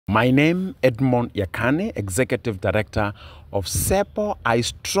My name Edmond Yakane, Executive Director of CEPO. I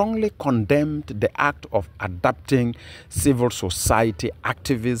strongly condemned the act of adopting civil society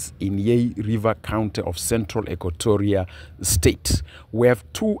activists in Yei River County of Central Equatoria State. We have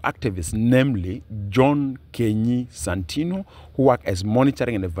two activists, namely John Kenyi Santino, who works as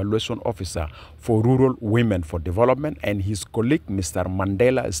Monitoring and Evaluation Officer for Rural Women for Development, and his colleague, Mr.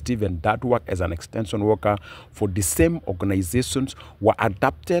 Mandela Stephen, that works as an extension worker for the same organizations, were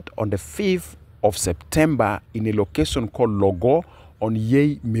adopted on the 5th of September in a location called Logo on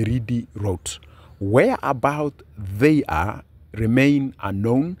Yei Meridi Road. Whereabout they are remain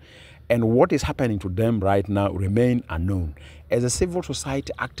unknown, and what is happening to them right now remain unknown. As a civil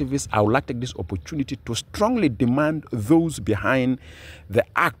society activist, I would like to take this opportunity to strongly demand those behind the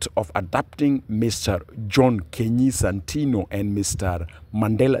act of adopting Mr. John Kenyi Santino and Mr.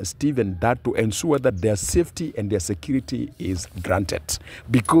 Mandela Stephen that to ensure that their safety and their security is granted.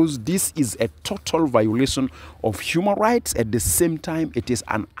 Because this is a total violation of human rights. At the same time, it is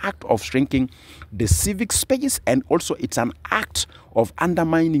an act of shrinking the civic space, and also it's an act of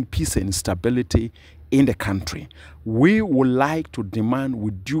undermining peace and stability in the country. We would like to demand,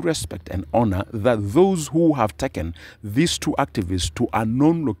 with due respect and honor, that those who have taken these two activists to a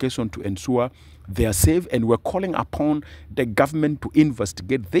known location to ensure they are safe, and we're calling upon the government to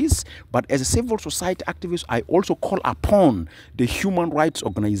investigate this. But as a civil society activist, I also call upon the human rights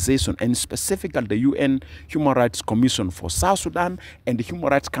organization, and specifically the UN Human Rights Commission for South Sudan and the Human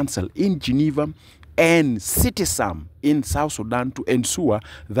Rights Council in Geneva and CITESAM in South Sudan to ensure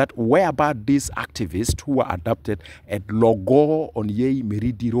that whereabout these activists who were adopted at Logo on Yei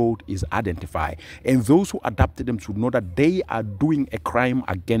Meridi Road is identified. And those who adopted them should know that they are doing a crime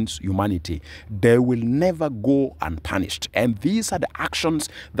against humanity. They will never go unpunished. And these are the actions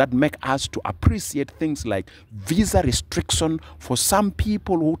that make us to appreciate things like visa restriction for some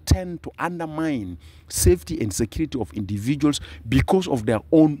people who tend to undermine safety and security of individuals because of their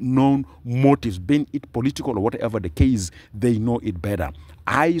own known motives, being it political or whatever the case, they know it better.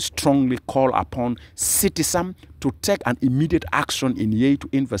 I strongly call upon CITESAM to take an immediate action in Yei to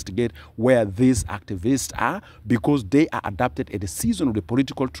investigate where these activists are, because they are adopted at the season of the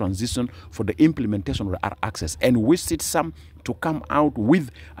political transition for the implementation of the access. And we CITESAM to come out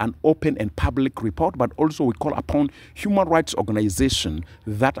with an open and public report, but also we call upon human rights organizations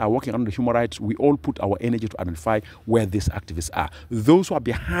that are working on the human rights. We all put our energy to identify where these activists are. Those who are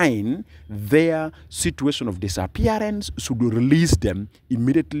behind their situation of disappearance should release them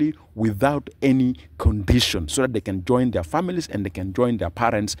immediately without any condition, so that they can join their families and they can join their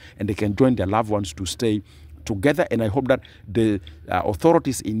parents and they can join their loved ones to stay together. And I hope that the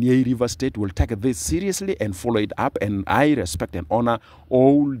authorities in Yei River State will take this seriously and follow it up. And I respect and honor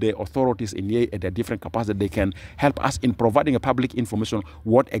all the authorities in Yei at their different capacities. They can help us in providing a public information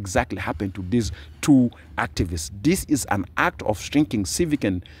what exactly happened to these two activists. This is an act of shrinking civic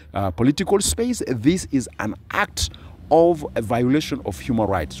and political space. This is an act of a violation of human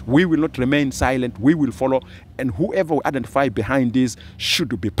rights. We will not remain silent. We will follow, and whoever we identify behind this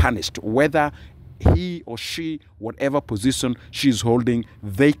should be punished, whether he or she, whatever position she is holding.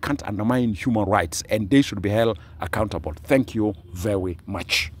 They can't undermine human rights, and they should be held accountable. Thank you very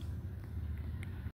much.